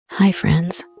Hi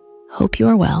friends, hope you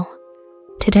are well.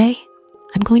 Today,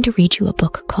 I'm going to read you a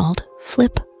book called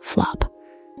Flip Flop.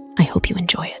 I hope you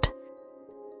enjoy it.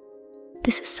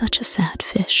 This is such a sad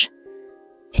fish.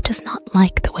 It does not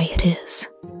like the way it is.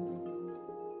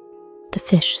 The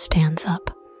fish stands up.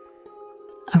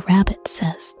 A rabbit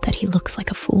says that he looks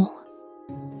like a fool.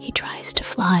 He tries to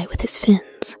fly with his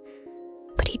fins,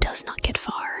 but he does not get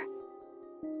far.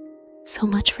 So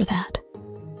much for that.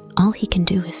 All he can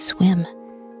do is swim.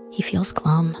 He feels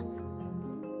glum.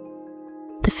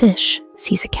 The fish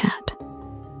sees a cat.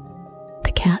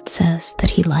 The cat says that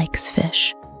he likes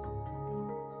fish.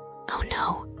 Oh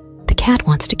no, the cat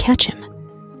wants to catch him.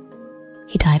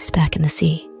 He dives back in the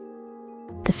sea.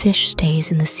 The fish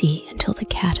stays in the sea until the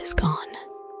cat is gone.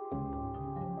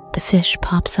 The fish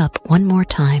pops up one more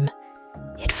time.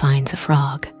 It finds a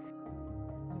frog.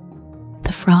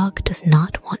 The frog does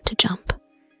not want to jump.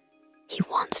 He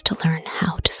wants to learn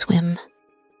how to swim.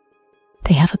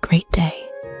 They have a great day.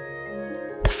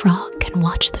 The frog can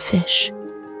watch the fish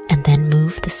and then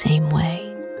move the same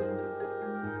way.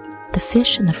 The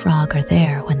fish and the frog are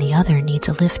there when the other needs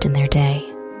a lift in their day.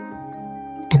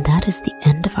 And that is the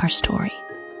end of our story.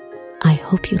 I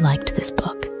hope you liked this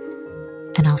book,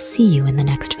 and I'll see you in the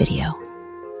next video.